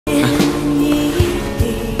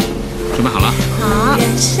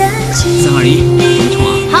3、2、1，准备冲啊！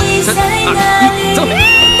好，3、2、1，走！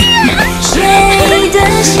谁的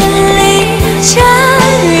心里缠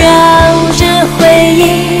绕着回忆，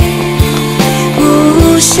不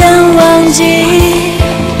想忘记。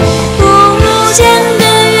无间的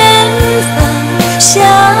远方，消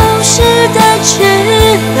失的翅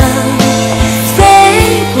膀，飞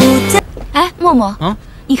不到。哎，默默，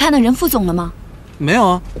你看到任副总了吗？没有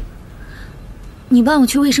啊。你帮我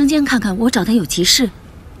去卫生间看看，我找他有急事。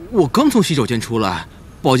我刚从洗手间出来，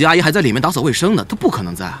保洁阿姨还在里面打扫卫生呢，她不可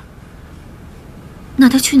能在。那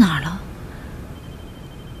他去哪儿了？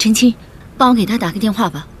陈青，帮我给他打个电话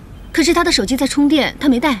吧。可是他的手机在充电，他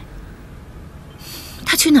没带。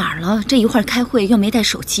他去哪儿了？这一会儿开会又没带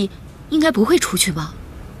手机，应该不会出去吧？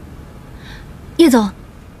叶总，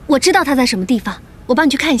我知道他在什么地方，我帮你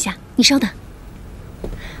去看一下。你稍等。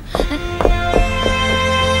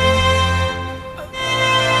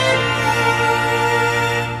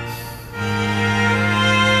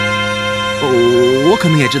我可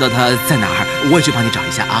能也知道他在哪儿，我也去帮你找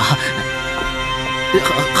一下啊。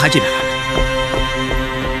还这边。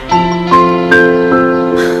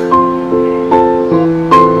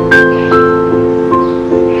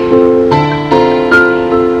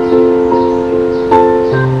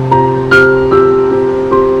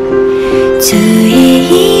昨夜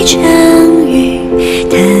一场雨，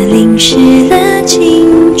它淋湿了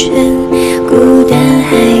青春，孤单还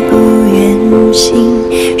不愿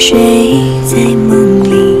醒，睡在梦里。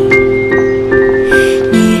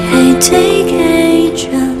女孩推开窗，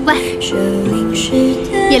喂，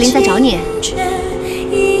叶林在找你。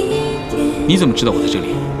你怎么知道我在这里？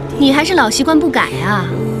你还是老习惯不改啊！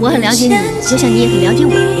我很了解你，就像你也很了解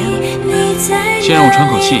我一样。先让我喘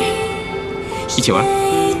口气，一起玩。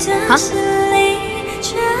好。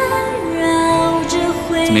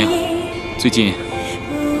怎么样？最近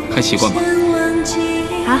还习惯吗？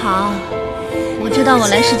还好。我知道我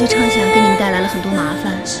来世纪畅想给你们带来了很多麻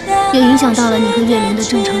烦，也影响到了你和叶林的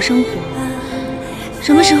正常生活。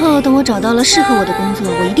什么时候等我找到了适合我的工作，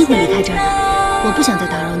我一定会离开这儿的。我不想再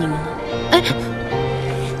打扰你们了。哎，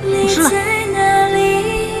我湿了。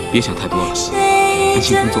别想太多了，安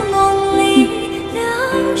心工作。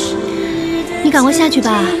你赶快下去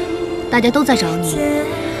吧，大家都在找你，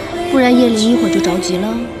不然叶林一会儿就着急了。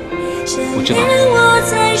我知道了，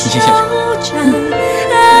你先下去。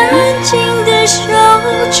安静的收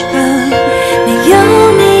场，没有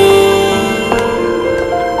你，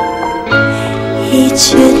一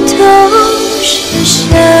切都是伤。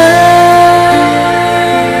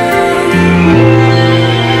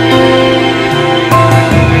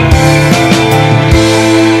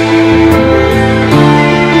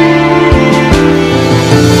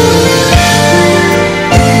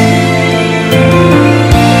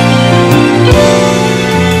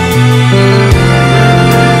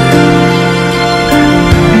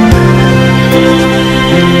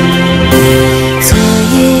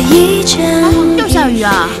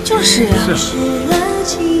就是啊。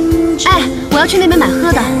哎，我要去那边买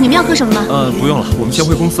喝的，你们要喝什么吗？不用了，我们先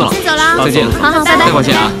回公司了。先走了，再见。好好，拜拜。再抱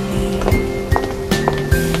歉啊。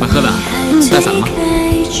买喝的，带伞了吗？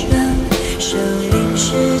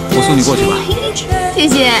我送你过去吧。谢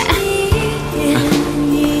谢。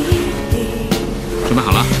准备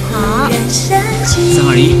好了？好。3、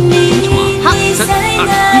2、1，准备冲啊！好，3、2、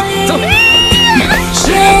1，走。谁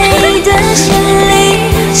的心里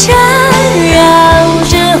缠绕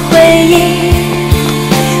着回忆，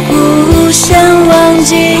不想忘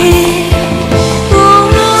记。无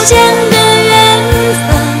间的远方，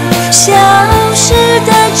消失的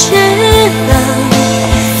翅膀，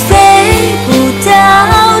飞不到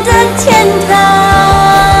的天堂。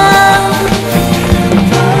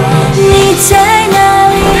你在哪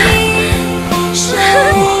里？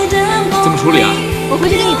怎么处理啊？我回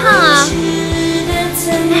去给你烫啊。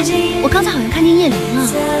我刚才好像看见叶林了。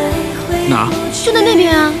哪儿？就在那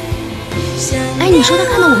边啊。哎，你说他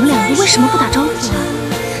看到我们两个为什么不打招呼啊？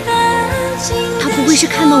他不会是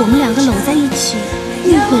看到我们两个搂在一起误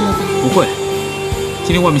会了吧？不会，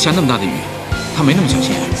今天外面下那么大的雨，他没那么小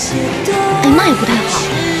心。哎，那也不太好。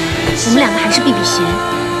我们两个还是避避嫌。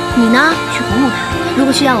你呢，去哄哄他。如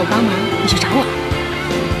果需要我帮忙，你就找我了。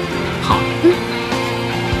好。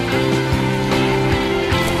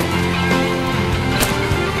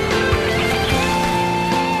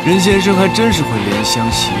任先生还真是会怜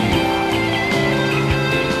香惜玉啊！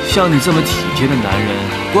像你这么体贴的男人，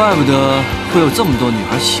怪不得会有这么多女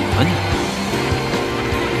孩喜欢你。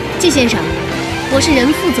季先生，我是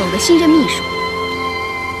任副总的新任秘书。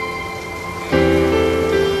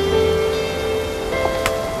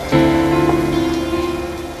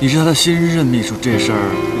你是他的新任秘书这事儿，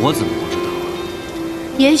我怎么不知道啊？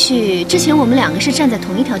也许之前我们两个是站在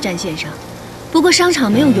同一条战线上，不过商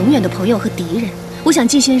场没有永远的朋友和敌人，我想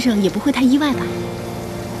季先生也不会太意外吧。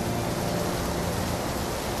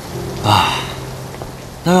啊，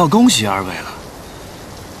那要恭喜二位了。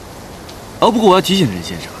不过我要提醒任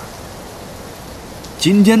先生啊，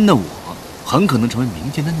今天的我很可能成为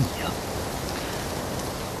明天的你啊。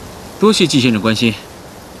多谢季先生关心，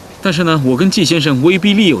但是呢，我跟季先生威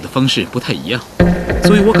逼利诱的方式不太一样，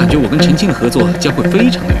所以我感觉我跟陈青的合作将会非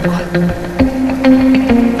常的愉快。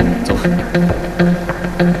走吧。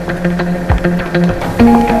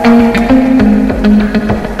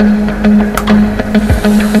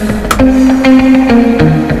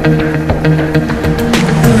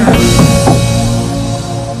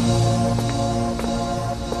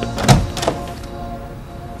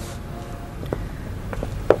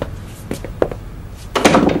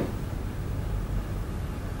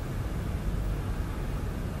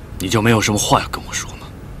你就没有什么话要跟我说吗？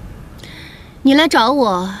你来找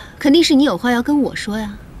我，肯定是你有话要跟我说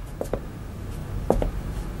呀。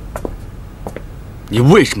你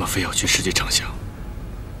为什么非要去世界畅想，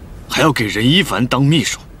还要给任一凡当秘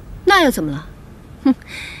书？那又怎么了？哼，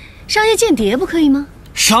商业间谍不可以吗？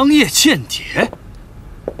商业间谍？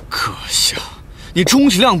可笑，你充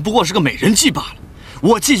其量不过是个美人计罢了。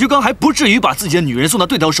我季学刚还不至于把自己的女人送到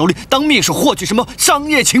对头手里当秘书，获取什么商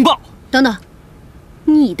业情报。等等。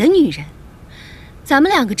你的女人，咱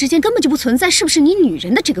们两个之间根本就不存在是不是你女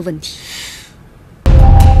人的这个问题。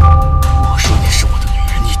我说你是我的女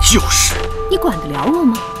人，你就是。你管得了我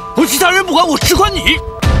吗？我其他人不管，我只管你。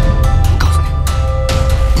我告诉你，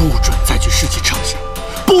不准再去世纪畅想，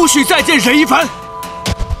不许再见任一凡。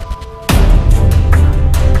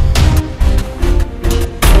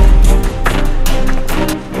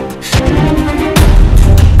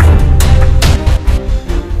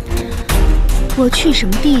我去什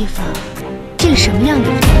么地方，见什么样的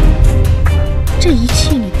人，这一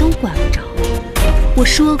切你都管不着。我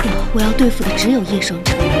说过，我要对付的只有叶双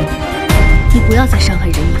城，你不要再伤害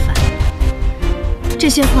任一凡。这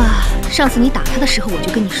些话，上次你打他的时候我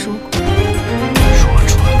就跟你说过。说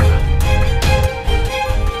穿了，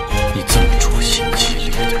你这么处心积虑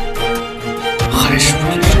的，还是为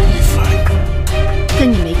了任一凡？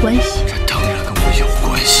跟你没关系。这当然跟我有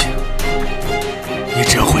关系。你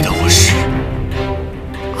只要回答我是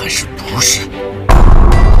还是不是？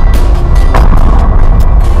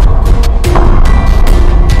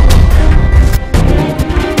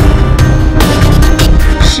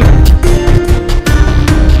是。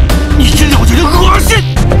你真让我觉得恶心！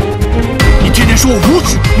你天天说我无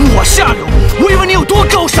耻，我下流，我以为你有多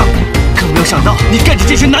高尚，可没有想到你干起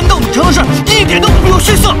这些难到女成的事，一点都不有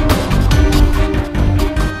逊色。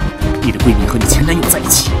你的闺蜜和你前男友在一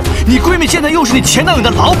起，你闺蜜现在又是你前男友的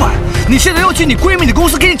老板，你现在又去你闺蜜的公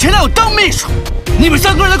司给你前男友当秘书，你们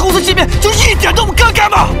三个人在公司见面就一点都不尴尬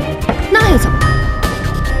吗？那又怎么了？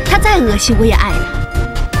他再恶心我也爱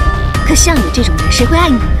他。可像你这种人，谁会爱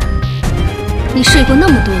你呢？你睡过那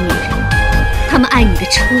么多女人，她们爱你的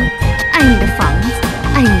车，爱你的房子，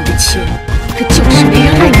爱你的钱，可就是没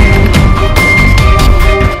人爱你。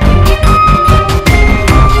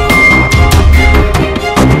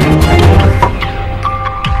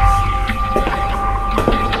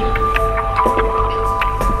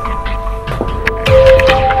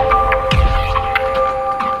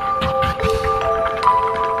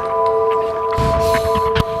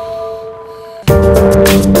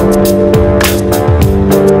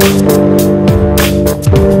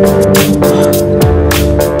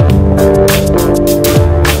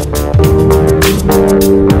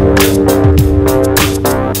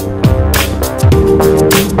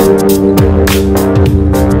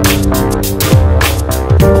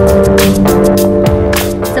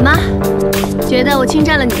觉得我侵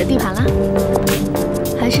占了你的地盘了？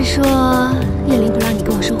还是说叶琳不让你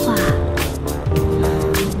跟我说话？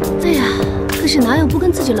哎呀，可是哪有不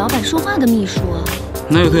跟自己老板说话的秘书啊？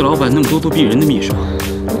哪有对老板那么咄咄逼人的秘书？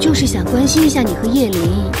我就是想关心一下你和叶琳，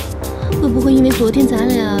会不会因为昨天咱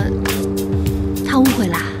俩，他误会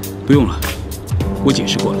啦？不用了，我解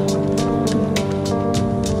释过了，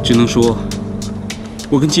只能说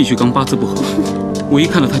我跟季旭刚八字不合，我一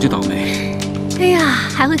看到他就倒霉。哎呀，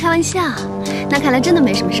还会开玩笑，那看来真的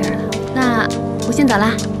没什么事儿了。那我先走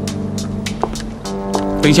啦。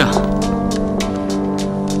等一下，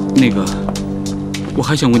那个，我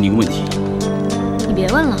还想问你一个问题。你别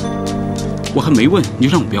问了。我还没问，你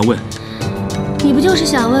就让我不要问。你不就是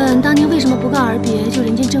想问当年为什么不告而别就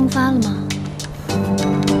人间蒸发了吗？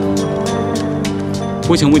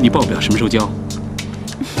我想问你报表什么时候交？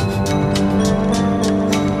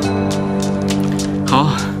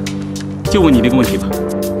好，就问你那个问题吧。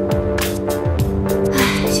唉，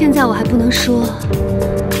现在我还不能说，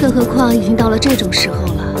更何况已经到了这种时候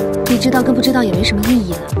了，你知道跟不知道也没什么意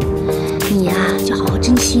义了。你呀，就好好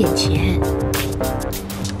珍惜眼前。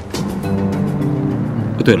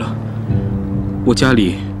对了，我家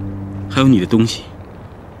里还有你的东西，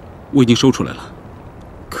我已经收出来了，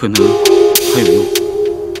可能还有用。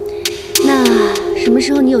那什么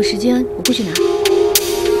时候你有时间，我过去拿。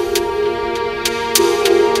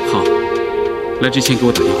好，来之前给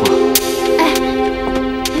我打电话。哎，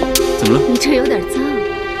怎么了？你这有点脏。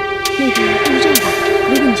那个，不如这样吧，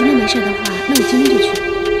如果你今天没事的话，那我今天就去。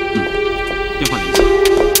电话联系。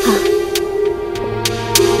好。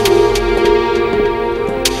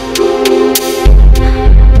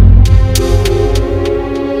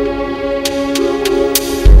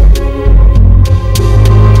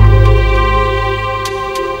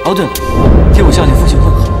哦，对了，替我向你父亲问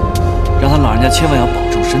好，让他老人家千万要保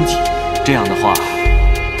重身体。这样的话，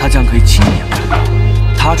他将可以亲眼看到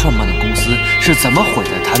他创办的公司是怎么毁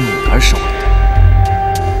在他女儿手里的。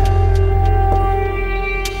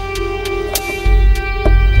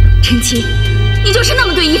陈青，你就是那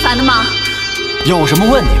么对一凡的吗？有什么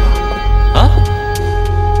问题吗？啊？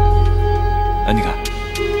哎，你看，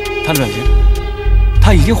他的表情，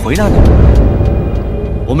他已经回答你了。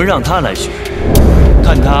我们让他来选，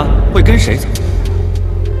看他会跟谁走。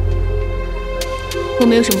我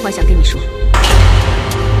没有什么话想跟你说。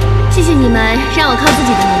谢谢你们让我靠自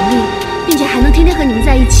己的能力，并且还能天天和你们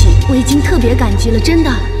在一起，我已经特别感激了，真的。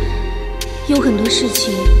有很多事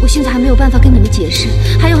情我现在还没有办法跟你们解释，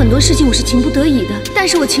还有很多事情我是情不得已的。但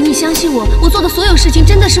是我请你相信我，我做的所有事情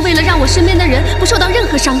真的是为了让我身边的人不受到任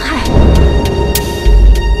何伤害。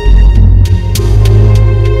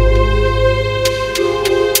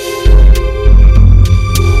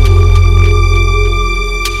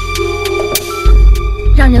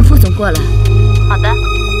让任副总过来。好的。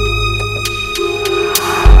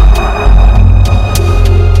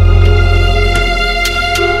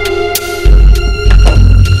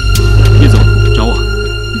叶总找我。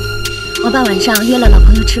我爸晚上约了老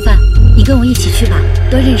朋友吃饭，你跟我一起去吧，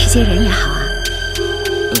多认识些人也好啊。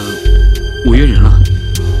我约人了。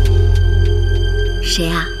谁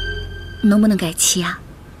啊？能不能改期啊？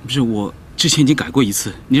不是，我之前已经改过一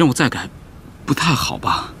次，你让我再改，不太好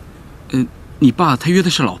吧？你爸他约的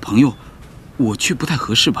是老朋友，我去不太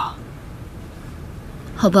合适吧？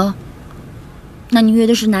好吧，那你约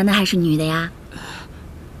的是男的还是女的呀？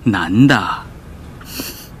男的。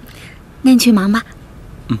那你去忙吧。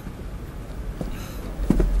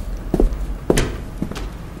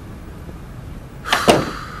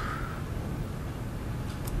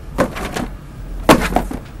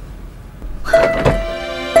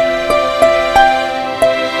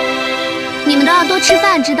你们都要多吃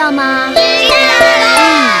饭，知道吗？知道了。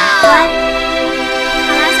乖。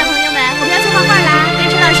好啦，小朋友们，我们要去画画啦，跟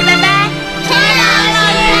陈老师拜拜。陈老师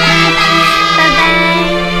拜拜。拜拜。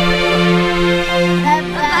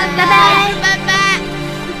拜拜。拜拜。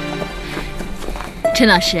陈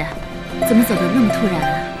老师，怎么走得那么突然啊？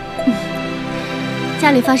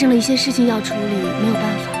家里发生了一些事情要处理，没有办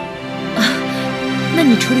法。啊，那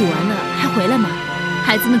你处理完了还回来吗？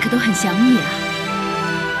孩子们可都很想你啊。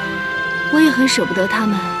我也很舍不得他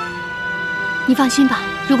们。你放心吧，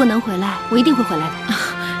如果能回来，我一定会回来的。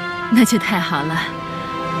那就太好了。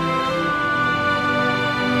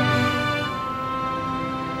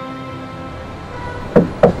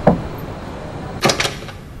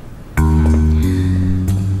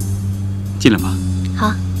进来吧。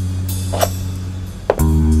好。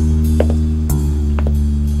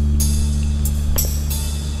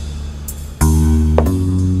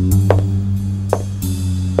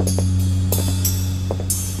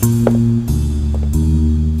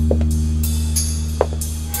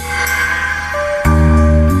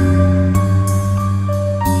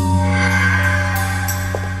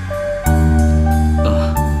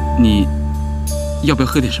你要不要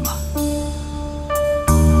喝点什么？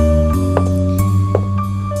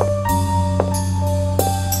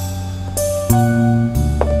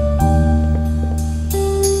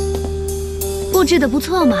布置的不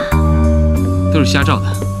错嘛。都是瞎照的，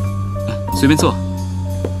随便坐。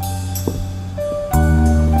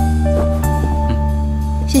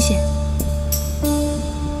谢谢。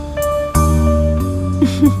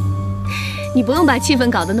你不用把气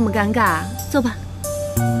氛搞得那么尴尬，坐吧。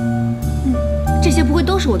这些不会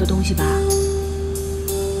都是我的东西吧？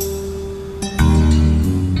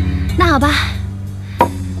那好吧，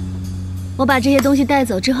我把这些东西带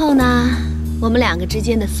走之后呢，我们两个之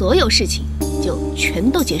间的所有事情就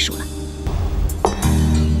全都结束了。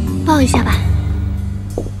抱一下吧。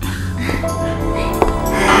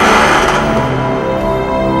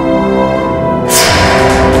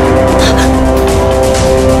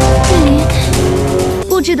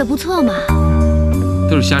的不错嘛。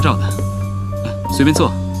都是瞎照的，随便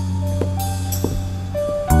坐。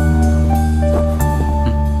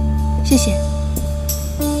谢谢。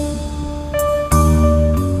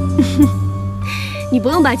你不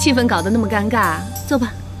用把气氛搞得那么尴尬，坐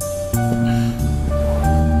吧。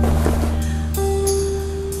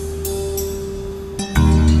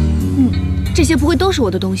这些不会都是我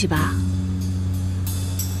的东西吧？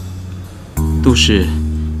都是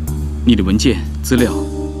你的文件、资料，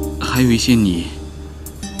还有一些你……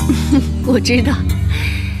我知道，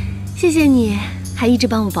谢谢你，还一直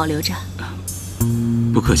帮我保留着。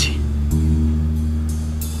不客气。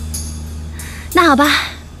那好吧，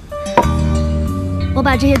我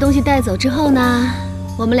把这些东西带走之后呢，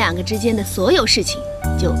我们两个之间的所有事情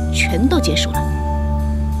就全都结束了。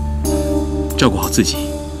照顾好自己，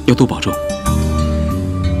要多保重。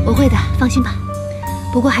我会的，放心吧。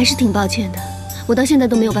不过还是挺抱歉的，我到现在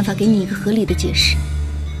都没有办法给你一个合理的解释。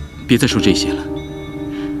别再说这些了，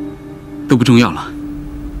都不重要了。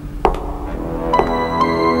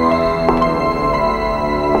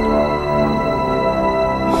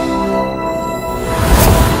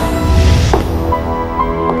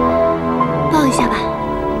抱一下吧。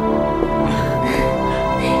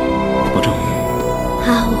保重。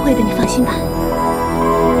好，我会的，你放心吧。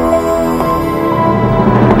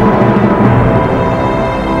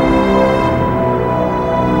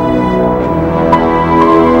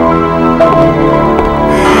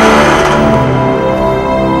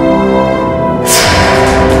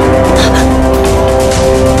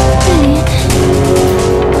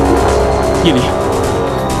叶离，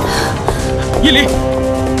叶离，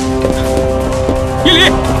叶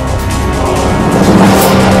离！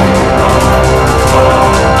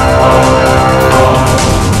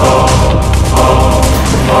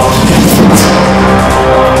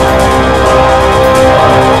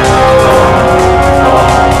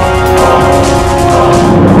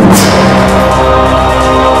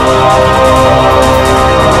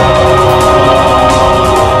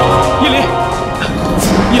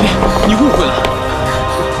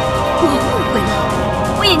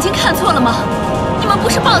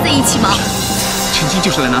就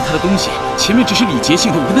是来拿他的东西，前面只是礼节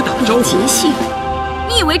性的，我跟他打个招呼。礼节性？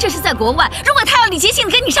你以为这是在国外？如果他要礼节性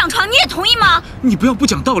的跟你上床，你也同意吗？你不要不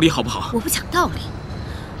讲道理好不好？我不讲道理。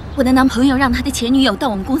我的男朋友让他的前女友到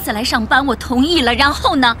我们公司来上班，我同意了。然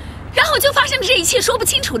后呢？然后就发生了这一切说不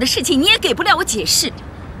清楚的事情，你也给不了我解释。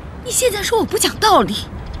你现在说我不讲道理？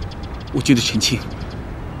我觉得陈青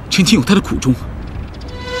有他的苦衷。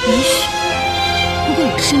也许，不过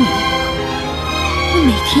我是你的女朋友，我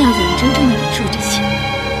每天要眼睁睁地忍受这些。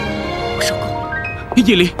我受够了。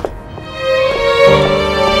叶离，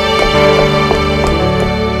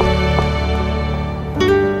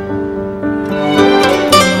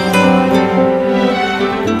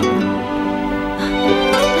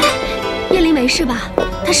叶离没事吧？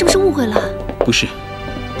她是不是误会了？不是，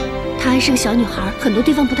她还是个小女孩，很多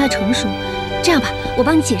地方不太成熟。这样吧，我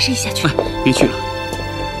帮你解释一下去。别去了，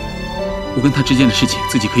我跟她之间的事情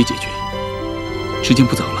自己可以解决。时间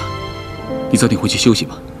不早了，你早点回去休息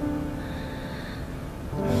吧。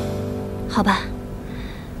好吧。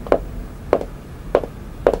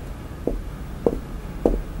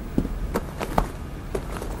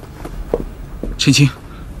陈青，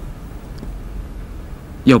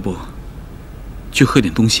要不去喝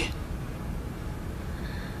点东西？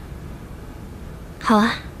好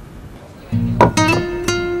啊。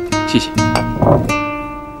谢谢。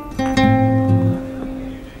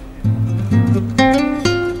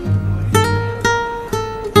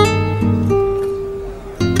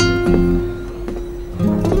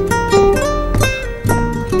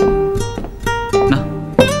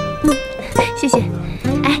谢谢。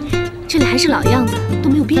哎，这里还是老样子，都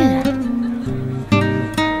没有变啊。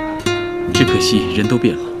只可惜人都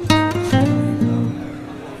变了。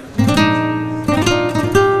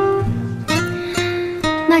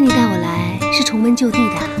那你带我来是重温旧地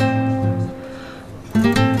的？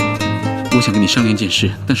我想跟你商量一件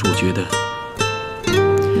事，但是我觉得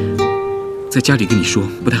在家里跟你说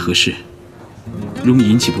不太合适，容易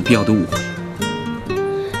引起不必要的误会。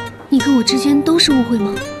你跟我之间都是误会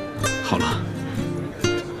吗？好了，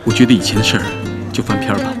我觉得以前的事儿就翻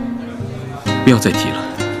篇吧，不要再提了。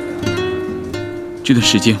这段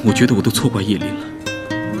时间，我觉得我都错怪叶林了，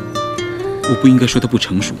我不应该说她不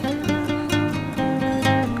成熟，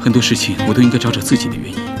很多事情我都应该找找自己的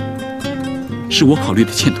原因，是我考虑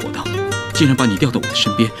的欠妥当，竟然把你调到我的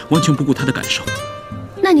身边，完全不顾她的感受。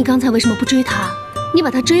那你刚才为什么不追她？你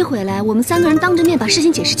把她追回来，我们3个人当着面把事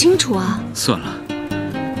情解释清楚啊！算了，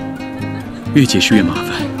越解释越麻烦，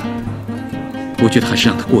我觉得还是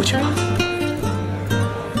让她过去吧。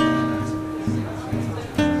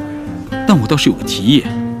倒是有个提议，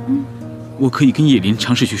我可以跟叶林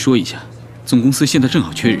尝试去说一下，总公司现在正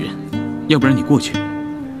好缺人，要不然你过去，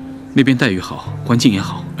那边待遇好，环境也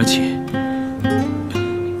好，而且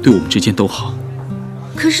对我们之间都好。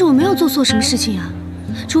可是我没有做错什么事情啊，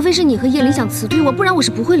除非是你和叶林想辞退我，不然我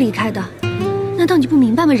是不会离开的。难道你不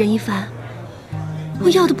明白吗，任一凡？我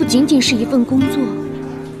要的不仅仅是一份工作，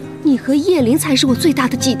你和叶林才是我最大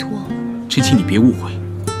的寄托。陈青，你别误会，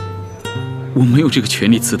我没有这个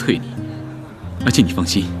权利辞退你，而且你放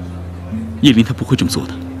心，叶林他不会这么做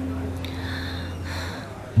的。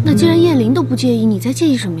那既然叶林都不介意，你在介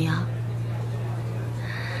意什么呀？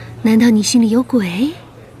难道你心里有鬼？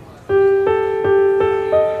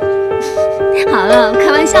好了，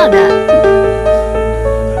开玩笑的。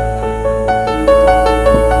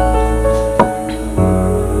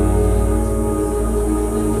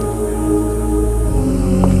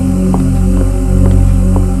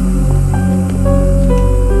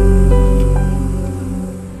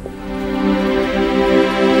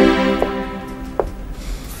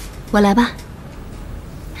我来吧，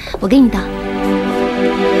我给你倒。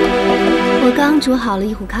我刚煮好了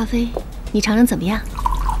一壶咖啡，你尝尝怎么样？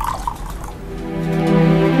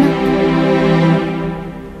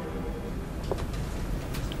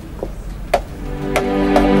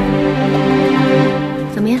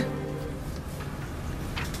怎么样？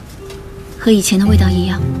和以前的味道一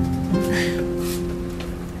样。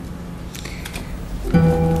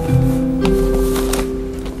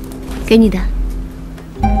给你的。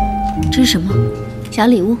这是什么？小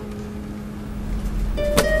礼物。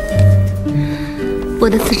我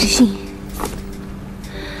的辞职信。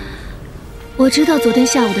我知道昨天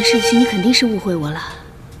下午的事情，你肯定是误会我了。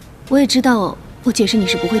我也知道我解释你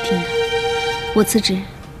是不会听的。我辞职，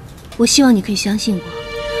我希望你可以相信我。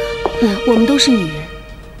我们都是女人，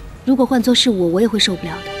如果换作是我，我也会受不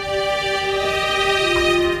了的。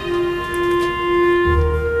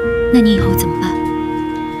那你以后怎么办？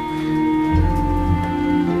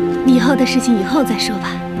以后的事情以后再说吧，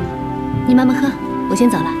你慢慢喝，我先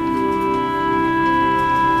走了。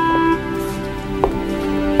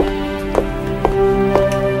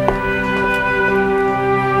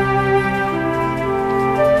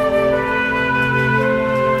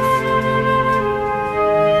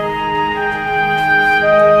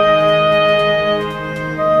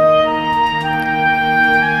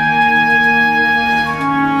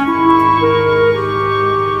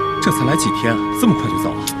这才来几天啊，这么快就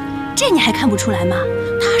走了？这你还看不出来吗？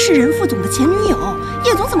她是任副总的前女友，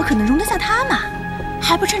叶总怎么可能容得下她嘛？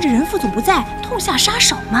还不趁着任副总不在，痛下杀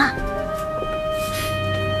手嘛？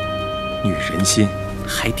女人心，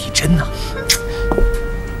海底针呐！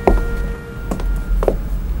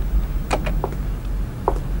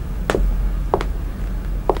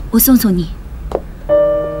我送送你。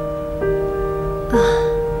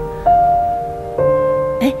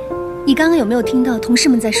哎，你刚刚有没有听到同事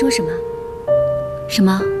们在说什么？什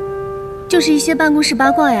么？就是一些办公室八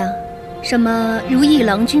卦呀，什么如意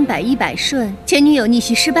郎君百依百顺，前女友逆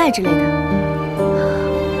袭失败之类的。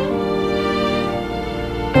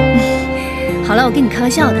好了，我跟你开玩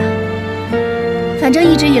笑的。反正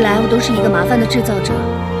一直以来我都是一个麻烦的制造者，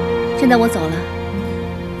现在我走了，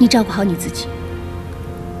你照顾好你自己。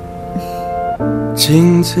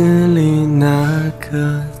镜子里那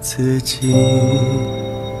个自己，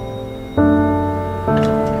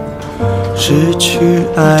失去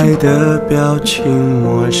爱的表情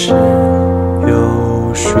陌生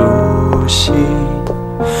又熟悉，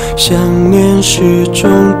想念是种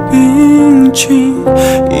病菌，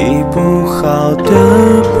医不好的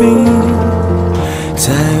病，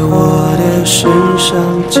在我的身上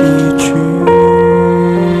寄居。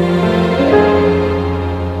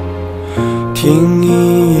听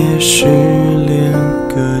一夜失恋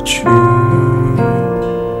歌曲，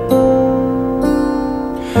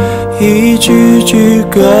一句句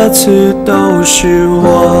歌词都是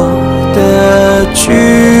我的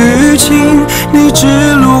剧情，你只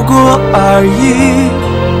路过而已，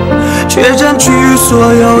却占据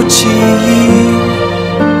所有记忆，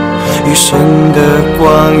余生的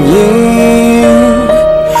光阴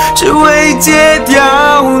只为戒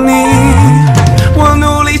掉你，我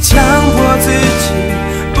努力强迫自己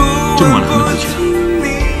不问过去。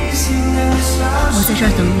我在这儿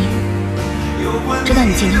等你，知道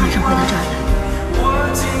你今天晚上会到这儿来。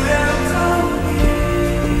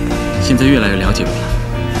现在越来越了解我了。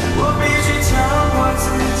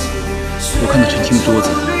我看到陈青的桌子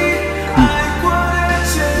空了。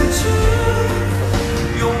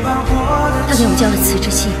他给我交了辞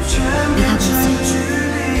职信，离开公司。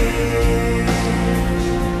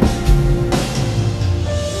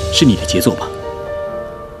是你的杰作吧？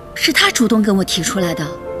是他主动跟我提出来的。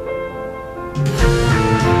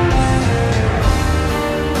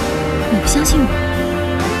相信我？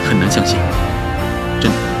很难相信，真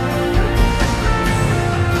的。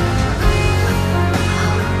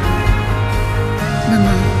那么，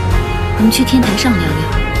我们去天台上聊聊，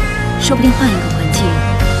说不定换一个环境，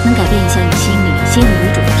能改变一下你心里先入为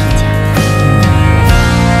主的评价。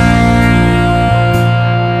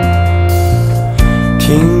听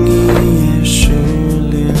一夜失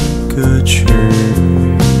恋歌曲，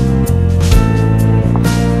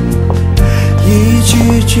一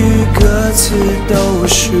句句歌词都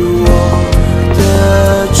是我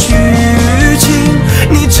的剧情，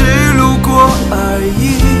你只路过而已，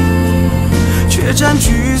却占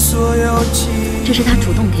据所有记忆。这是他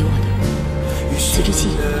主动给我的辞职信。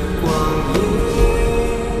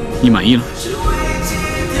你满意了？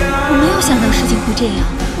我没有想到事情会这样。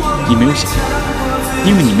你没有想到，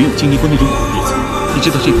因为你没有经历过那种苦日子，你知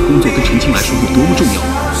道这个工作对陈青来说有多么重要吗？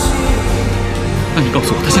那你告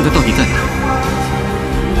诉我，他现在到底在哪？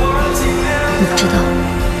我不知道。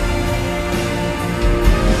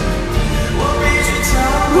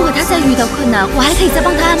如果他再遇到困难，我还可以再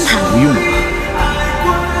帮他安排。不用了。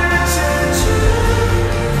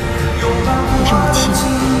我是母亲，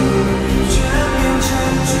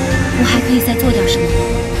我还可以再做点什么吗？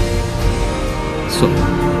算了，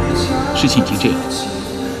事情已经这样了。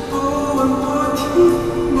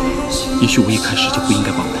也许我一开始就不应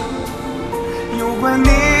该帮他。有关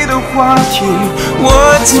你的话题，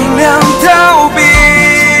我尽量逃避。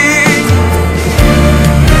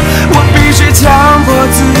我必须强迫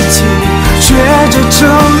自己学着抽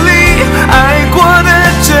离爱过的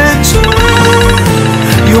真诚，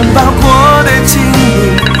拥抱过的经历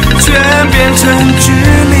全变成距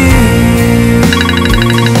离。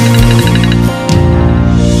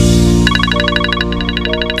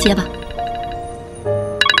接吧。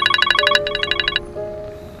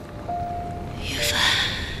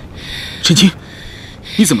陈青，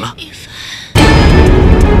你怎么了？好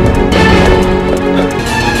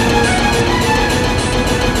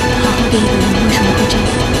好的一个人为什么会这样？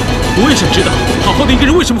我也想知道，好好的一个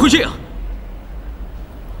人为什么会这样？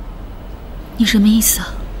你什么意思啊？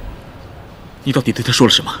你到底对他说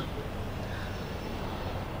了什么？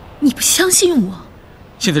你不相信我？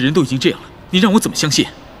现在人都已经这样了，你让我怎么相信？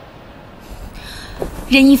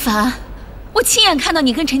任一凡，我亲眼看到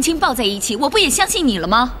你跟陈青抱在一起，我不也相信你了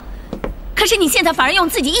吗？可是你现在反而用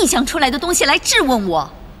自己臆想出来的东西来质问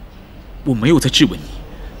我。我没有在质问你。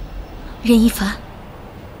任一凡，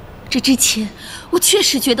这之前我确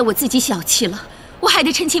实觉得我自己小气了，我害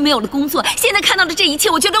得陈青没有了工作。现在看到了这一切，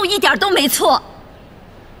我觉得我一点都没错。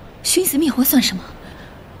寻死灭活算什么？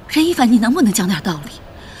任一凡，你能不能讲点道理？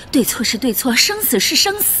对错是对错，生死是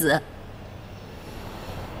生死。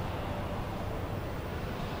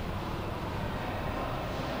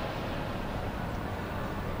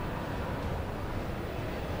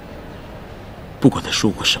不管他说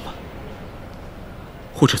过什么，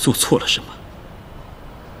或者做错了什么，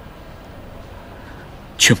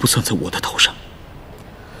全部算在我的头上。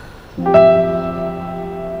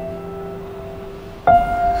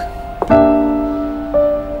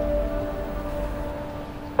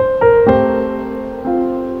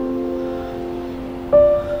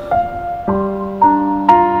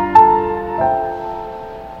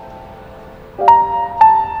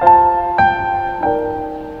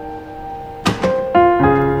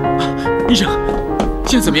医生，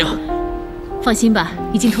现在怎么样？放心吧，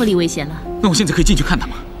已经脱离危险了。那我现在可以进去看他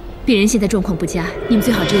吗？病人现在状况不佳，你们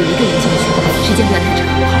最好只有一个人进去，时间不要太长。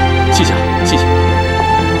好，谢谢，谢谢。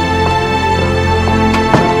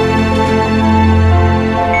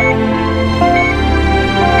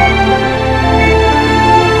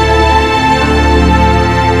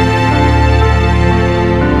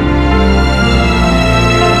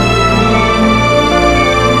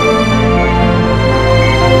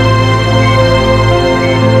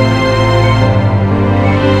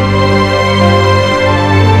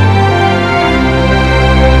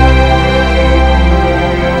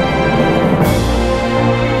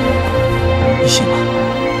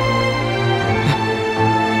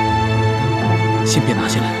先别拿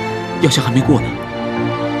下来，药效还没过呢。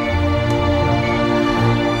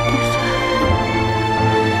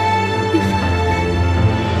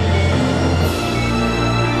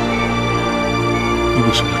你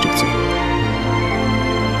为什么要这么做？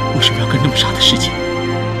为什么要干那么傻的事情？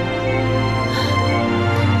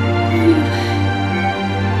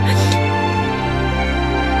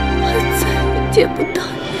我再也见不到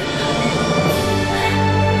你了。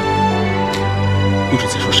不准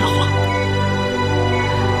再说傻话。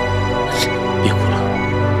别哭了。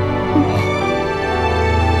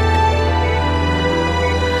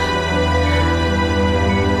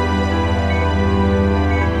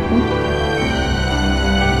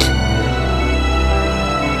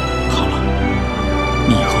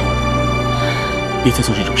别再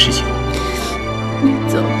做这种事情了。你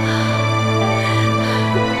走吧，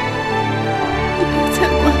你别再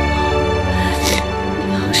管我。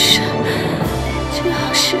你要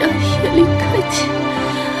是让叶琳看见，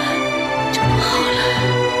就不好了。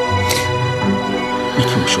你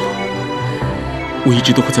听我说，我一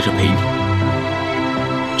直都会在这陪你，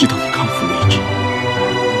直到你康复为止。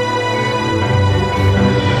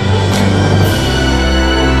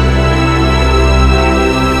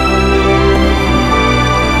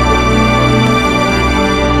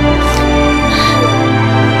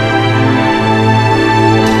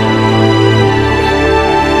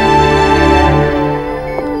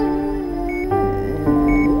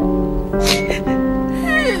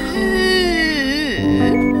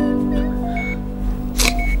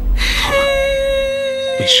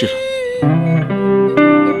没事了。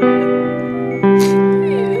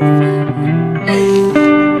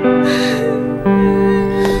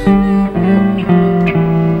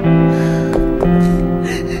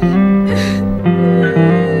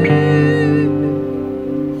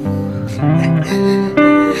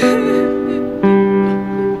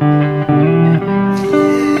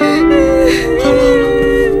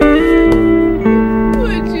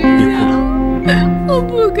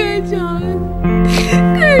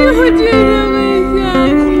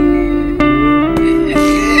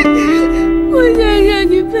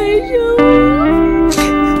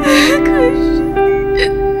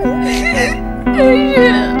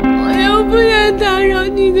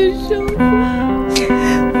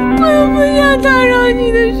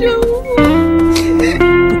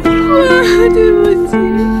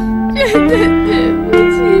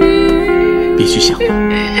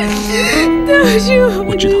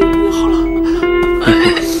我知道，好了，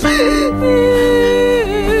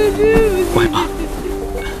乖吧，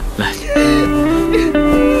来，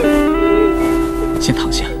先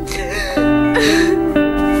躺下。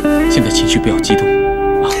现在情绪不要激动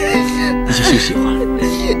啊，你先休息一会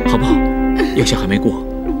儿，好不好？药效还没过，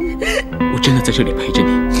我真的在这里陪着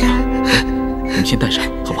你啊。来，我们先戴上，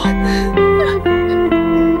好不好？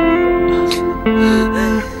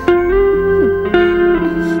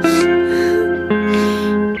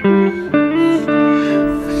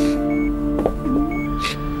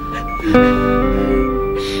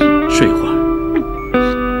睡一会儿。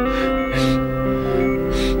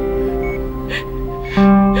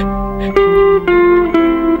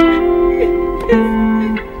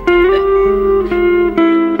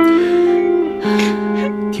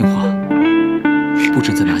听话，不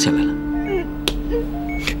准再拿下来了。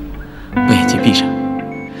把眼睛闭上。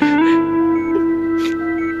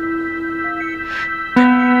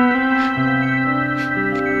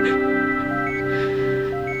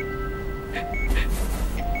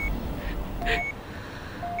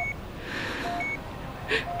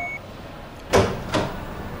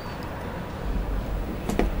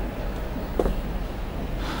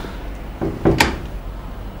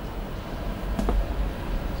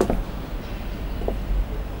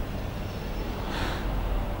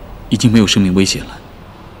已经没有生命危险了，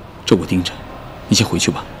这我盯着，你先回去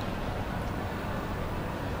吧。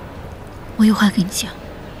我有话跟你讲。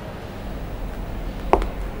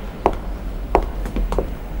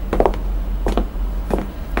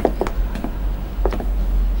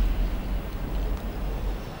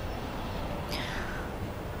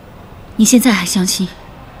你现在还相信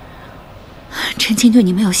陈青对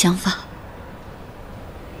你没有想法？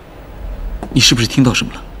你是不是听到什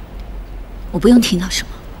么了？我不用听到什么。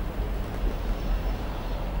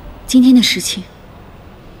今天的事情，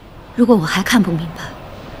如果我还看不明白，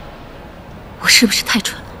我是不是太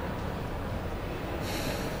蠢了？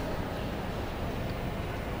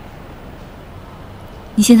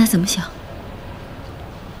你现在怎么想？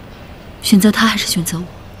选择他还是选择我？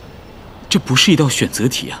这不是一道选择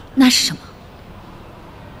题啊！那是什么？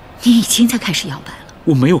你已经在开始摇摆了。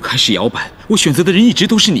我没有开始摇摆，我选择的人一直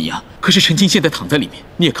都是你呀。可是陈青现在躺在里面，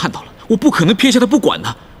你也看到了，我不可能撇下他不管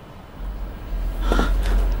的。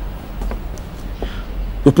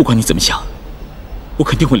我不管你怎么想，我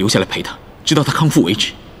肯定会留下来陪他，直到他康复为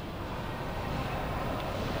止。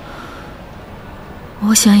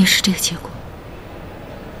我想也是这个结果。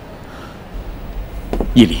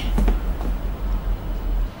叶琳，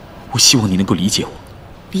我希望你能够理解我。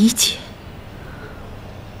理解？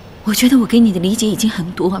我觉得我给你的理解已经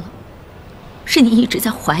很多了，是你一直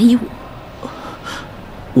在怀疑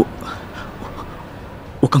我。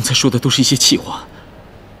我刚才说的都是一些气话，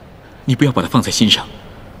你不要把它放在心上。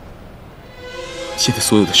现在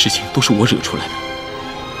所有的事情都是我惹出来的，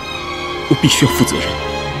我必须要负责任。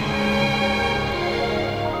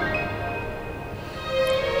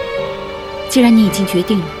既然你已经决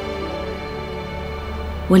定了，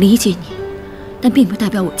我理解你，但并不代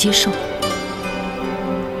表我接受。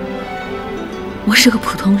我是个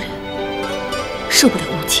普通人，受不了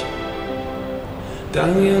误解。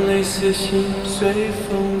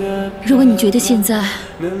如果你觉得现在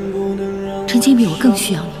陈青比我更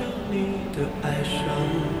需要你，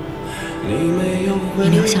你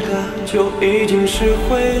留下来。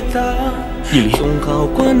依琳，总好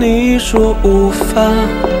过你说无法。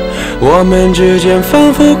我们之间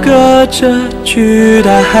仿佛隔着巨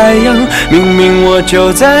大海洋，明明我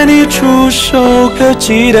就在你触手可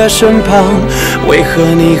及的身旁，为何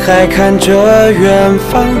你还看着远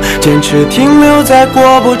方，坚持停留在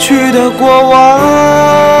过不去的过往？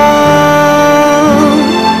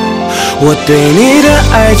我对你的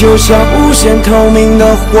爱就像无限透明的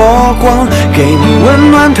火光，给你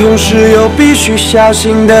温暖，同时又必须小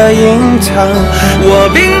心的隐藏。我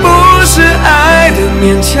并不是爱的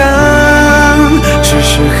勉强，只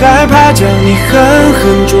是害怕将你狠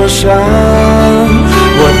狠灼伤。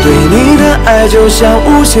我对你的爱就像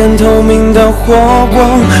无限透明的火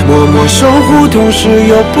光，默默守护，同时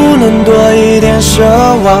又不能多一点奢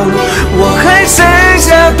望。我还剩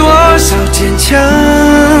下多少坚强，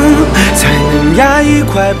才能压抑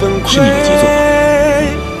快崩溃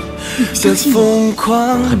的疯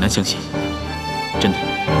狂？很难相信，真的。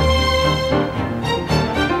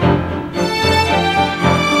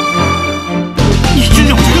你真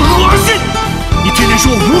让我觉得恶心！你天天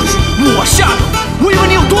说我无耻，我下流，我以为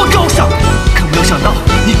你有多高尚，可没有想到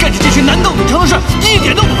你干起这群难斗女成的事一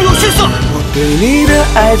点都不用逊色。我对你的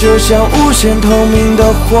爱就像无限透明的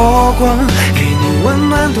火光，给你温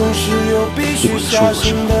暖，同时又必须小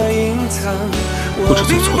心的隐藏。或者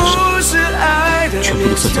做错了什么，全部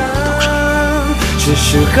都算在我的头上。只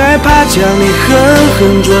是害怕将你狠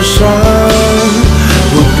狠灼伤。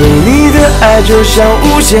我对你的爱就像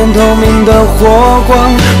无限透明的火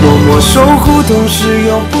光，默默守护，同时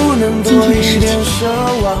又不能多一点奢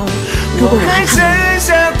望。如果我还剩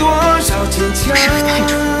下多少坚强，是不是太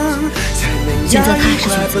蠢？现在他还是选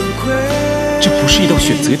择，这不是一道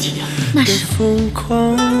选择题呀。那是疯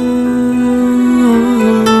狂。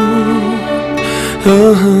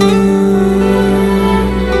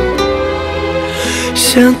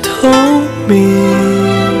像透明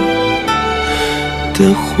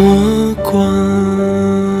的火光。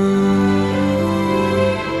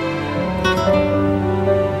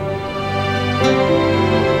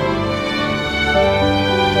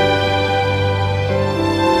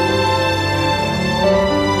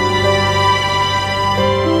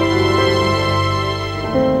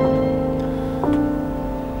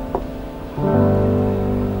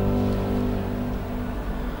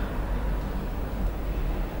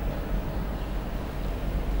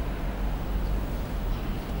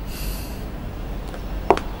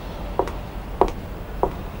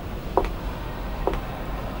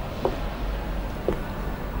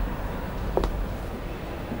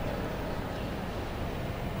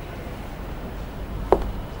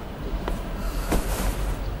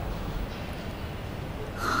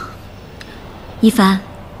一凡，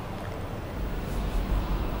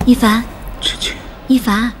一凡，陈青，一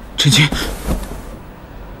凡，陈青，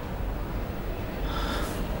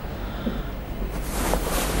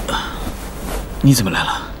你怎么来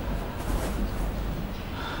了？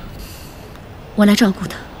我来照顾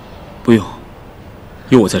他。不用，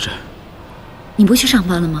有我在这儿。你不去上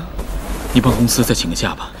班了吗？你帮公司再请个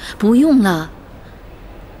假吧。不用了，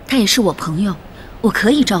他也是我朋友，我可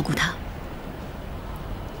以照顾他。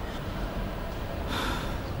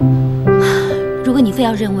如果你非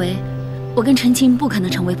要认为我跟陈青不可能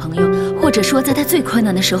成为朋友，或者说在他最困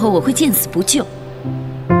难的时候我会见死不救，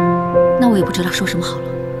那我也不知道说什么好了。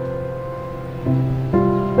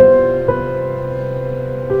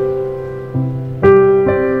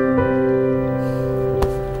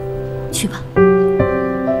去吧，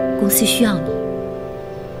公司需要你。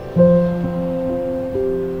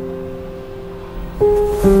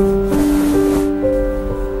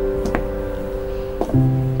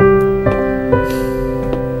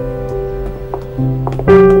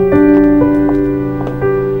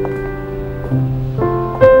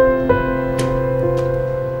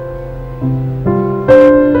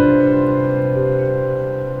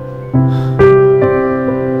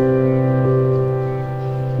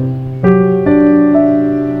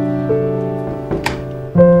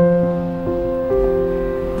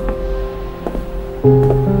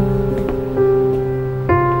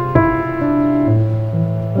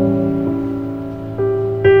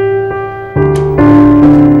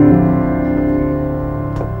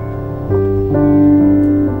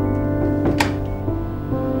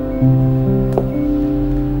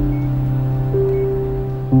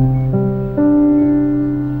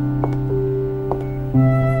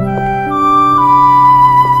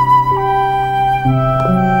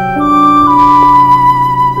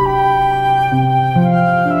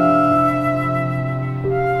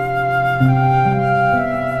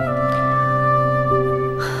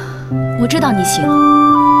一行。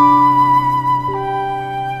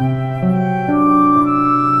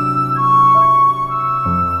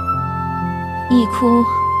一哭，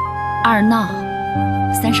二闹，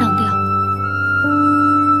三上吊，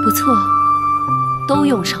不错，都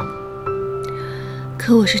用上了。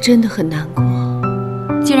可我是真的很难过。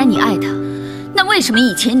既然你爱他，那为什么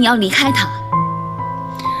以前你要离开他？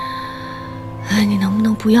哎，你能不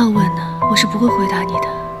能不要问呢？我是不会回答你的。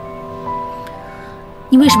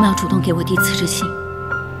你为什么要主动给我递辞职信？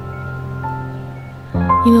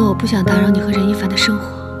因为我不想打扰你和任一凡的生活。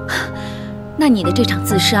那你的这场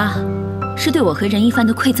自杀，是对我和任一凡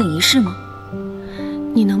的馈赠仪式吗？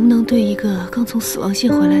你能不能对一个刚从死亡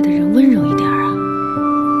线回来的人温柔一点啊？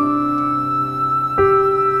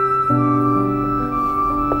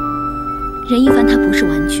任一凡他不是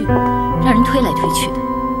玩具，让人推来推去的，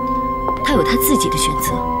他有他自己的选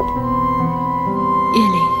择。叶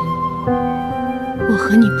琳，我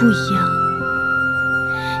和你不一样，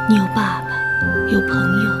你有爸爸，有朋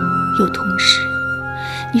友，有同事，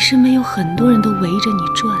你身边有很多人都围着你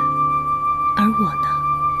转，而我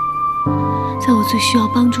呢，在我最需要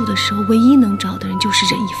帮助的时候，唯一能找的人就是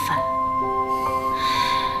任一凡。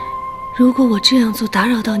如果我这样做打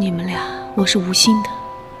扰到你们俩，我是无心的，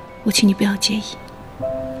我请你不要介意。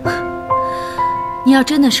你要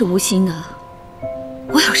真的是无心的，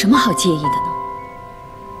我有什么好介意的呢？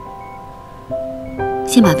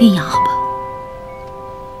先把病养好吧。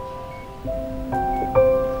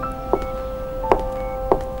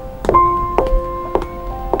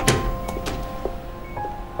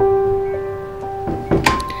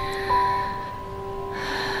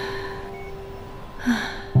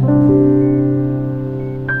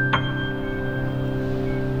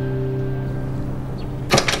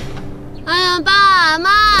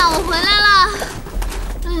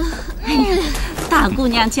姑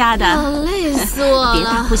娘家的，累死我了！别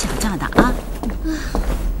大呼小叫的啊！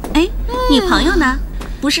哎，你朋友呢？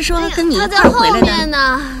不是说跟你一块儿回来的？他在后面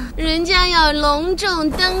呢，人家要隆重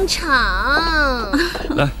登场。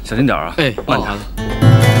来，小心点啊！哎，慢他了，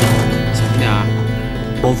小心点啊！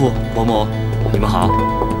伯父、伯母，你们好，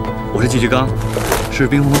我是季志刚，是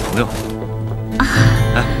冰红的朋友。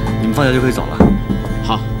哎，你们放假就可以走了。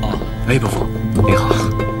好。哦，哎，伯父，你好。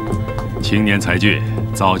青年才俊。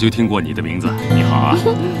早就听过你的名字，你好啊！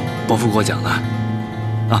伯父给我讲的。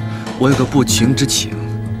啊，我有个不情之请，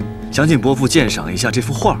想请伯父鉴赏一下这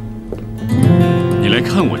幅画。你来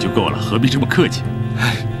看我就够了，何必这么客气？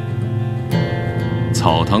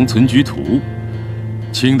草堂存菊图，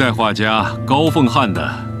清代画家高凤翰的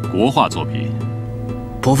国画作品。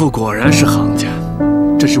伯父果然是行家，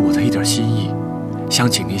这是我的一点心意，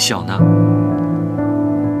想请您笑纳。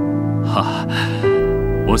哈，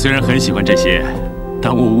我虽然很喜欢这些。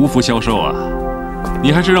但我无福消受啊！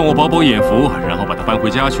你还是让我饱饱眼福，然后把它搬回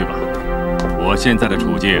家去吧。我现在的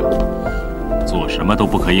处境，做什么都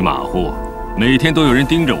不可以马虎，每天都有人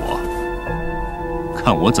盯着我，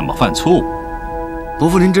看我怎么犯错误。伯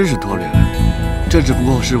父您真是多虑了，这只不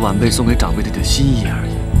过是晚辈送给长辈的一点心意而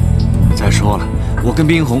已。再说了，我跟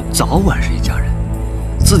冰红早晚是一家人，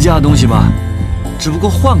自家的东西吧，只不过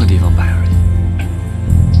换个地方摆而已。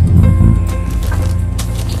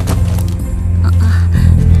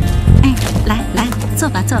来，坐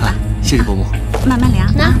吧，坐吧。谢谢伯母。慢慢聊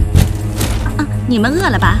啊。啊，你们饿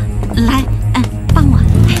了吧？来，帮我。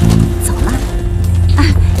走了。啊，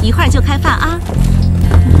一会儿就开饭啊。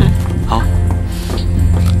好。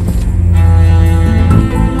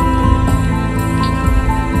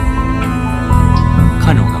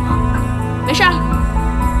看着我干嘛？没事儿，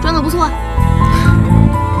装的不错。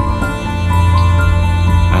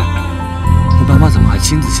哎，你爸妈怎么还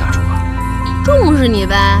亲自下厨啊？重视你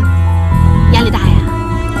呗。压力大呀？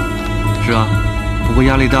是啊，不过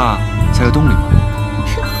压力大才有动力嘛。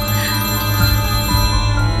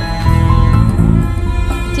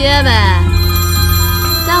接呗，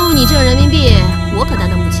耽误你挣人民币，我可担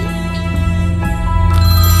当不起。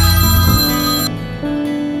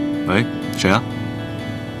喂，谁啊？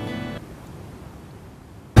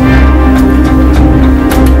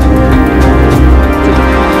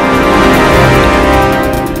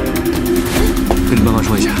跟你爸妈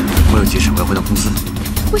说一下。我有急事，我要回到公司。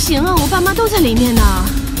不行啊，我爸妈都在里面呢。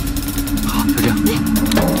好，就这样。你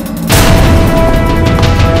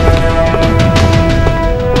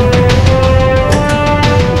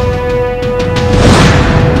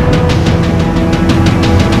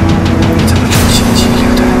这么处心积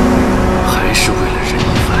虑的，还是为了任一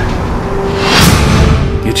凡？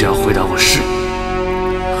你只要回答我是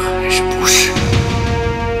还是不是？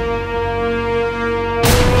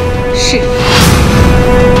是。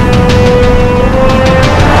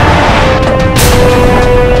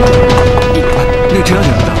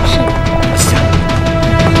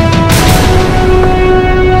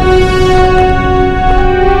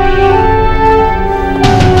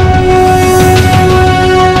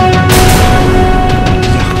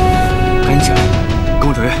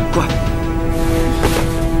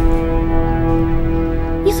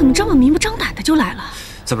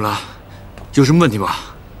么了？有什么问题吗？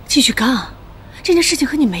继续刚，这件事情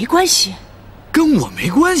和你没关系，跟我没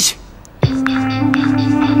关系。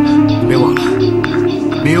你别忘了，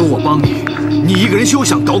没有我帮你，你一个人休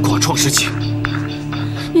想搞垮创世纪。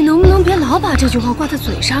你能不能别老把这句话挂在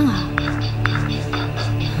嘴上啊？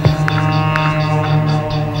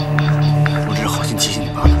我只是好心提醒你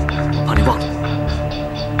罢了，怕你忘了。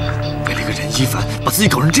为了一个任一凡，把自己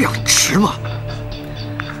搞成这样，值吗？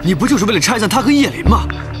你不就是为了拆散他和叶琳吗？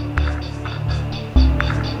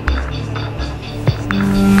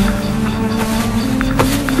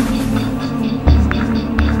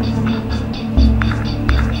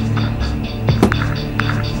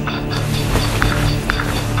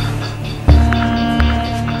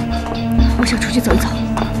我想出去走一走。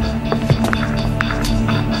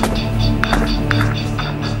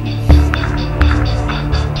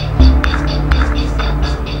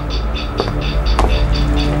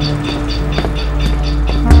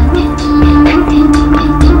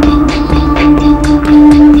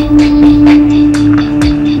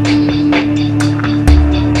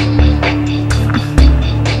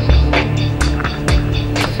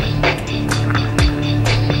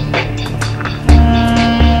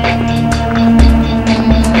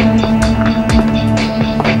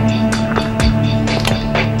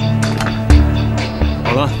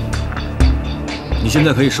现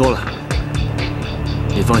在可以说了，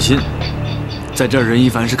你放心，在这儿任一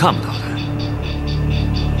凡是看不到的。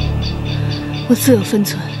我自有分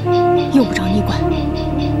寸，用不着你管。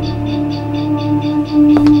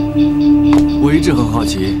我一直很好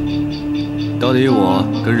奇，到底我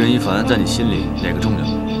跟任一凡在你心里哪个重要？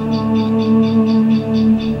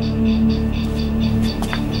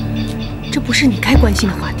这不是你该关心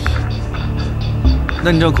的话题。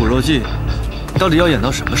那你这苦肉计，到底要演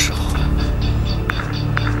到什么时候？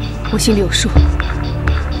我心里有数。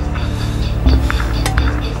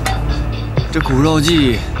这苦肉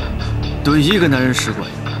计对一个男人使管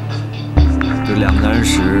用，对两个男人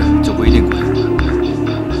使就不一定管用了。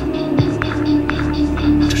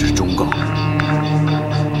这是忠告。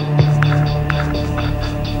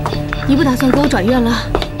你不打算给我转院了？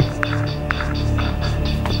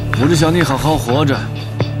我只想你好好活着，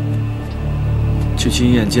去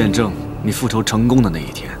亲眼见证你复仇成功的那一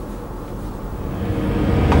天。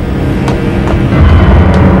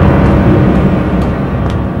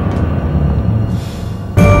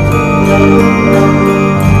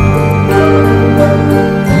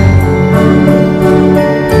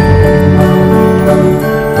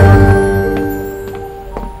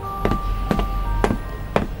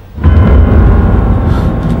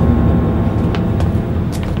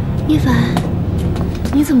一凡，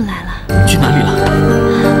你怎么来了？去哪里了？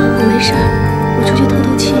我没事，我出去透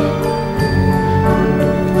透气。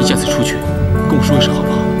你下次出去跟我说一声好不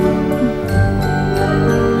好？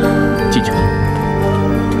进去吧。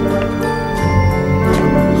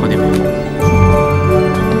好点没有？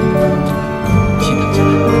先躺下来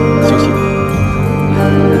休息吧。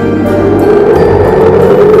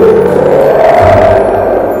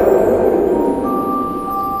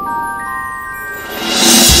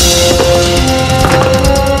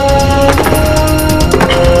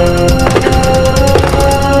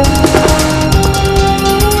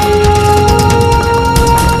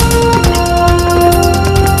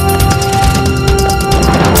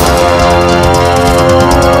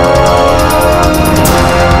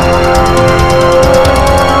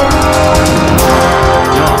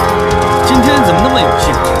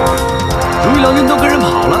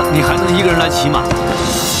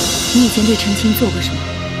你以前对陈青做过什么？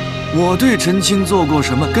我对陈青做过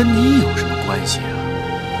什么，跟你有什么关系啊？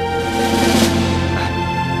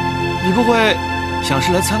你不会想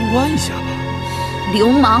是来参观一下吧？流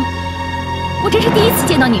氓！我真是第一次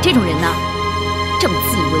见到你这种人呐！这么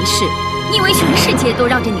自以为是，你以为全世界都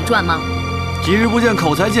绕着你转吗？几日不见，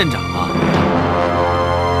口才见长啊！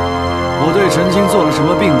我对陈青做了什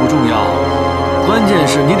么并不重要，关键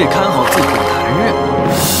是你得看好自己的男人。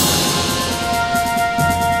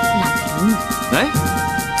哎，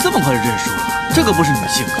这么快就认输了？这可不是你的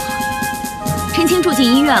性格。陈青住进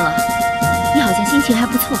医院了，你好像心情还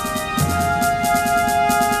不错。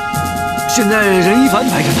现在任一凡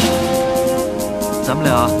排着你，咱们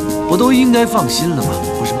俩不都应该放心了吗？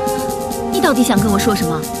不是吗？你到底想跟我说什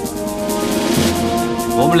么？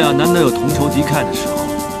我们俩难得有同仇敌忾的时候。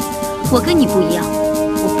我跟你不一样，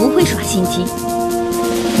我不会耍心机。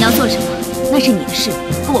你要做什么，那是你的事，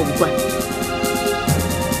和我无关。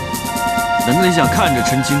难道你想看着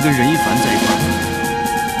陈青跟任一凡在一块儿？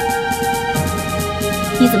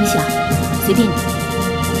你怎么想？随便你。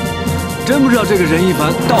真不知道这个任一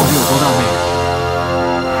凡到底有多大魅力。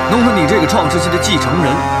弄得你这个创世纪的继承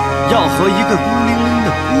人，要和一个孤零零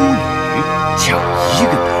的孤女抢一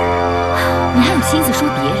个男人。你还有心思说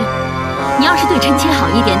别人？你要是对陈青好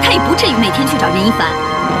一点，他也不至于每天去找任一凡。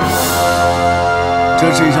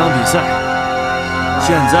这是一场比赛，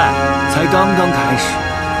现在才刚刚开始。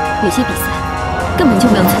有些比赛根本就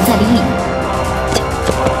没有存在的意义。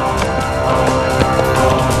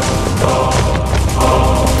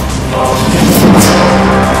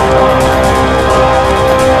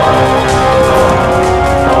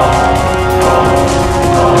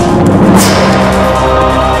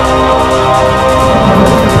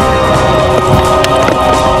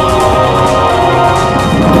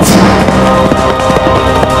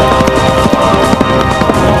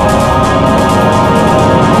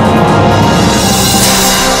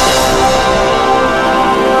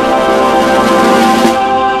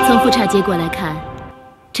结果来看，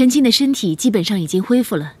陈青的身体基本上已经恢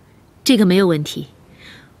复了，这个没有问题。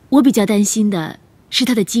我比较担心的是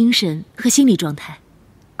他的精神和心理状态。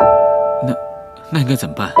那应该怎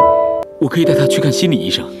么办？我可以带他去看心理医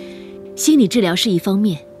生。心理治疗是一方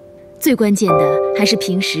面，最关键的还是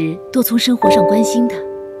平时多从生活上关心他。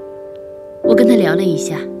我跟他聊了一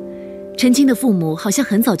下，陈青的父母好像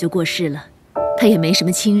很早就过世了，他也没什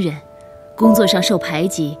么亲人，工作上受排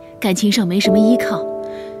挤，感情上没什么依靠。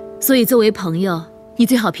所以，作为朋友，你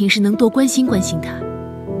最好平时能多关心关心他。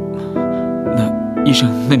那医生，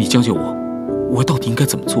那你教教我到底应该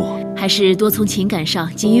怎么做？还是多从情感上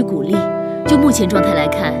给予鼓励。就目前状态来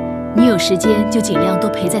看，你有时间就尽量多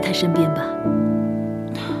陪在他身边吧。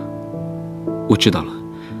我知道了，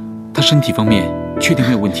他身体方面确定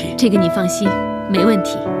没有问题。这个你放心，没问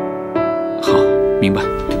题。好，明白。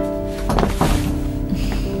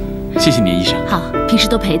谢谢你，医生。好，平时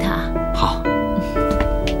多陪他。好。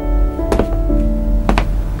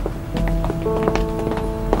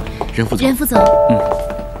任副总，任副总，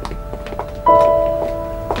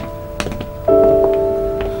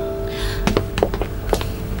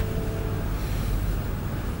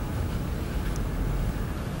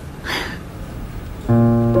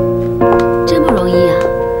真不容易啊，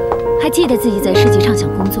还记得自己在世纪上想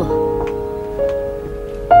工作。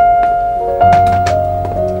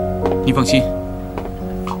你放心，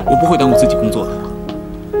我不会耽误自己工作的。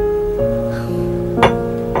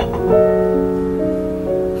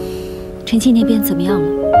陈青那边怎么样了？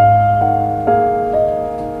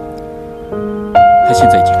他现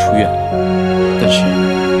在已经出院了，但是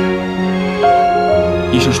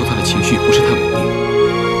医生说他的情绪不是太稳定，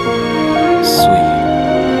所以……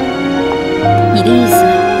你的意思，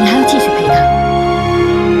你还要继续陪他？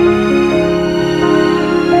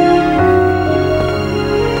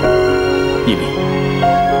丽丽，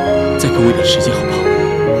再给我一点时间好不好？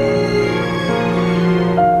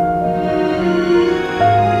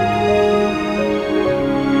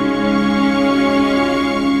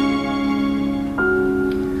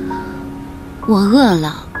我饿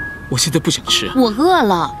了。我现在不想吃。我饿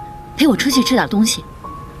了，陪我出去吃点东西。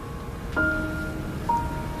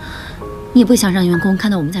你也不想让员工看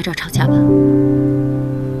到我们在这儿吵架吧？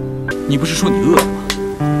你不是说你饿了吗？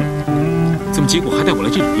怎么结果还带我来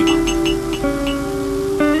这种地方？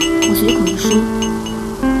我随口一说，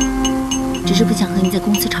只是不想和你在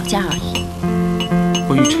公司吵架而已。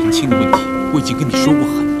关于陈青的问题，我已经跟你说过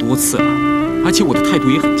很多次了，而且我的态度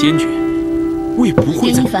也很坚决，我也不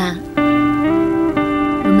会再……任一凡，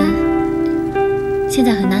我们现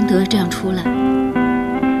在很难得这样出来，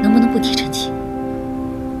能不能不提陈青？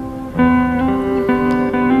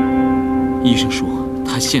医生说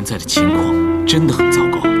他现在的情况真的很糟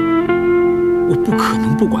糕，我不可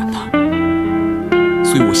能不管他，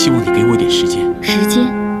所以我希望你给我一点时间。时间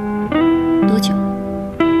多久？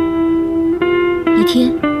一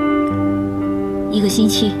天？一个星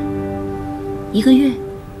期？一个月？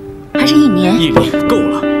还是一年？叶丽，够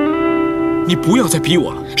了，你不要再逼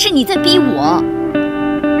我了。是你在逼我。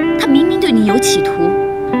他明明对你有企图，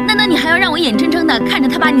难道你还要让我眼睁睁地看着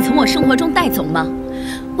他把你从我生活中带走吗？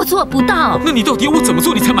我做不到。那你到底要我怎么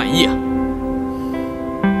做你才满意啊？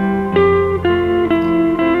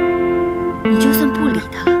你就算不理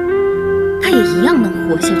他，他也一样能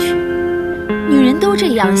活下去。女人都这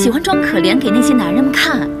样，喜欢装可怜给那些男人们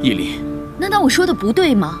看。叶丽，难道我说的不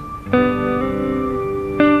对吗？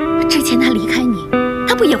之前他离开你，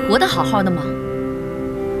他不也活得好好的吗？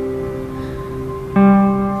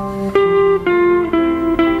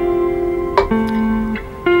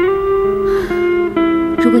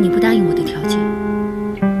如果你不答应我的条件，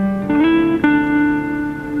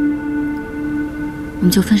我们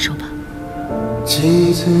就分手吧。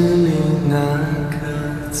镜子里那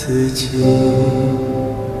个自己，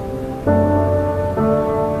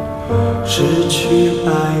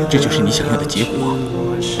这就是你想要的结果。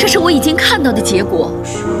这是我已经看到的结果。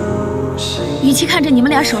与其看着你们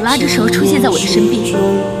俩手拉着手出现在我的身边，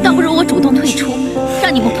倒不如我主动退出，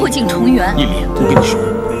让你们破镜重圆。叶莲，我跟你说，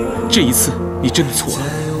这一次你真的错了。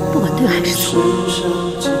不管对还是错，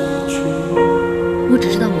我只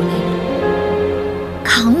知道我累了，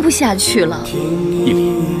扛不下去了。叶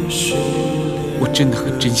莲，我真的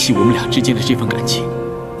很珍惜我们俩之间的这份感情。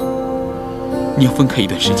你要分开一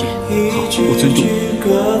段时间，好，我尊重你，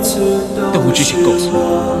但我只想告诉你，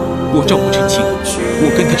我照顾陈青，我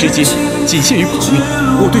跟他之间仅限于朋友，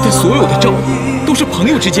我对他所有的照顾都是朋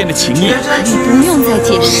友之间的情谊。你不用再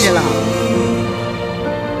解释了。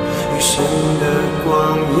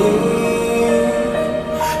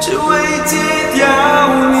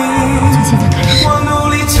从现在开始，还是世界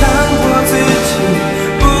上最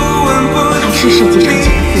不负责只是和你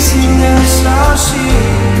们上下级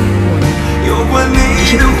关系、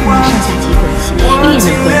恋人关系。总之，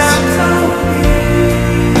叶莲，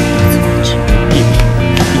你跟我说，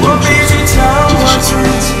这件事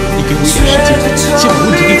情，你给我一点时间，先把问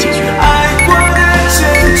题给解决。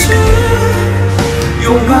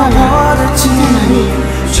我饿了，在哪里？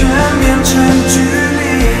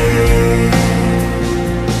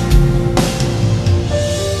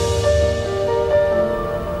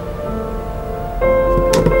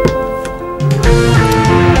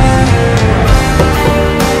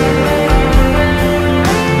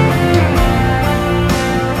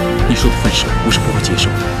你说的分手，我是不会接受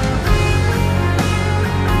的。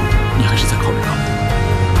你还是再考虑考虑。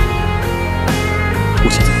我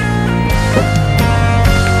现在。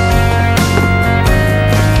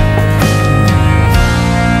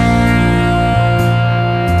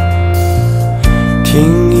听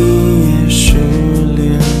一夜失恋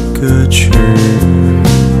歌曲，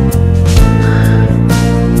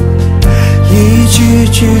一句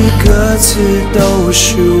句歌词都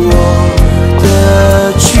是我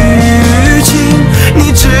的剧情，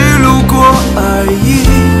你只路过而已，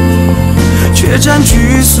却占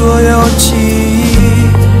据所有记忆。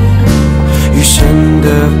余生的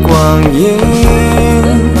光阴，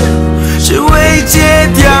只为戒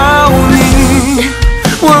掉你。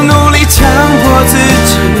我努力强迫自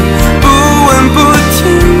己，不闻不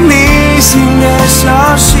听你新的消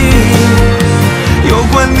息，有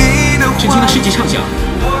关你的话。陈青的实际畅想，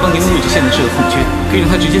帮您的位置现在是个空缺，可以让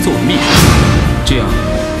他直接做我的秘书，这样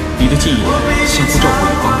你的记忆相互照顾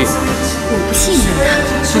也方便。我不信任他。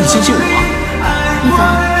那你相信我啊？一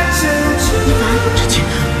凡，陈青，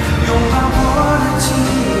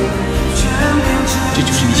这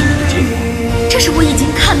就是你想要的结果。这是我已经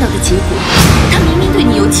看到的结果。他明明对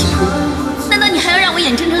你有企图，难道你还要让我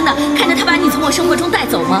眼睁睁的看着他把你从我生活中带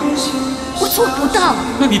走吗？我做不到。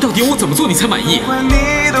那你到底要我怎么做你才满意？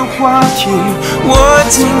你的话题，我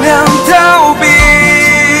尽量逃避。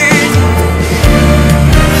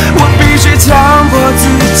我必须强迫自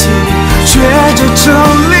己，学着抽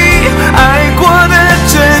离爱过的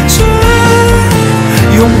真挚，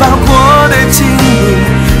拥抱过的亲密，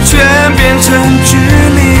全变成距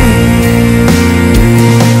离。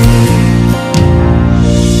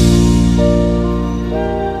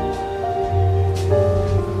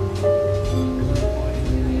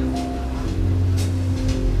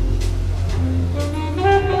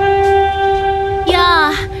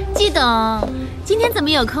今天怎么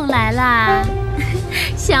有空来啦？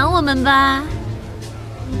想我们吧？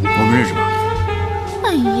我们认识吗？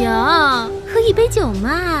哎呀，喝一杯酒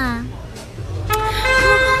嘛。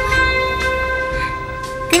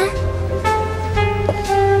干！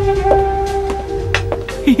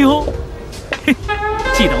哎呦，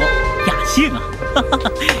季董雅兴啊！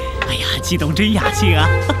哎呀，季董真雅兴啊！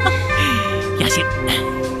雅兴，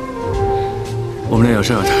我们俩有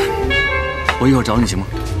事要谈，我一会儿找你行吗？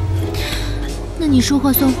那你说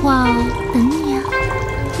话算话哦，等你呀。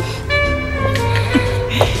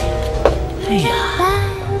哎呀，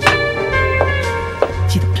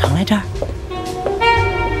季董常来这儿。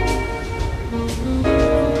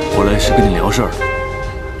我来是跟你聊事儿。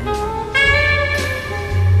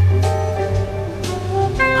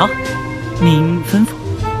好，您吩咐。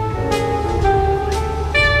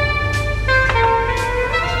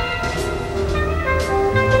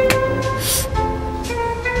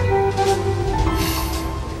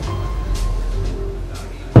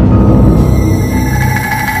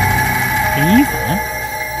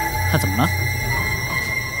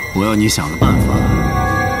我要你想个办法，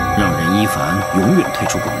让任一凡永远退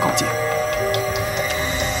出广告界。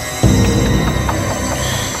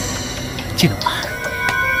季董啊，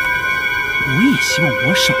我也希望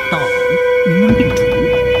我手到，您能秉烛。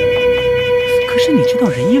可是你知道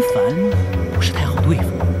任一凡不是太好对付，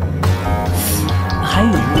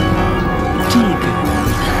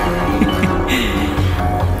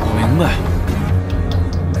呗，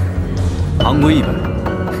行规100。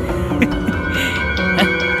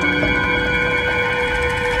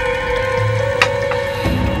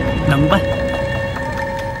能办。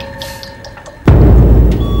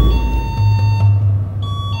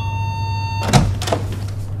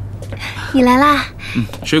你来啦。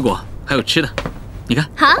水果还有吃的，你看。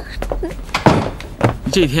好。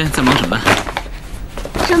你这一天在忙什么呢？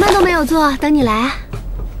什么都没有做，等你来啊。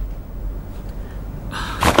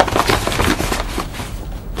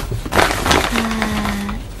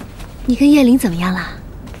你跟叶玲怎么样了？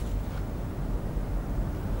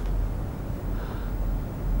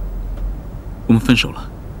我们分手了。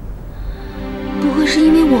不会是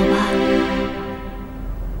因为我吧？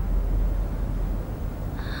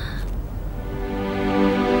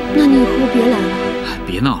那你以后别来了。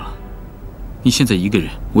别闹了，你现在一个人，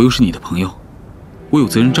我又是你的朋友，我有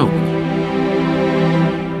责任照顾你。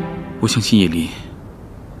我相信叶琳，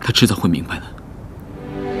她迟早会明白的。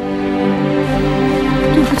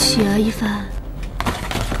对不起啊，一凡。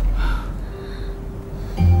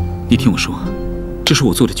你听我说，这是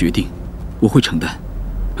我做的决定，我会承担。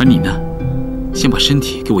而你呢，先把身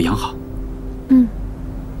体给我养好。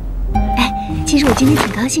哎，其实我今天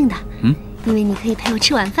挺高兴的。因为你可以陪我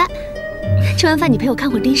吃晚饭。吃完饭你陪我看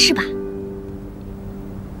会儿电视吧。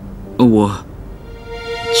我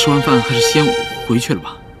吃完饭还是先回去了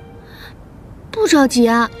吧。不着急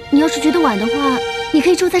啊，你要是觉得晚的话，你可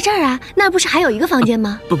以住在这儿啊，那儿不是还有一个房间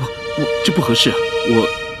吗？不，这不合适啊，我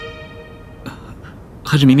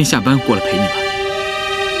还是明天下班过来陪你吧。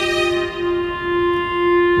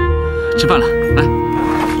吃饭了，来。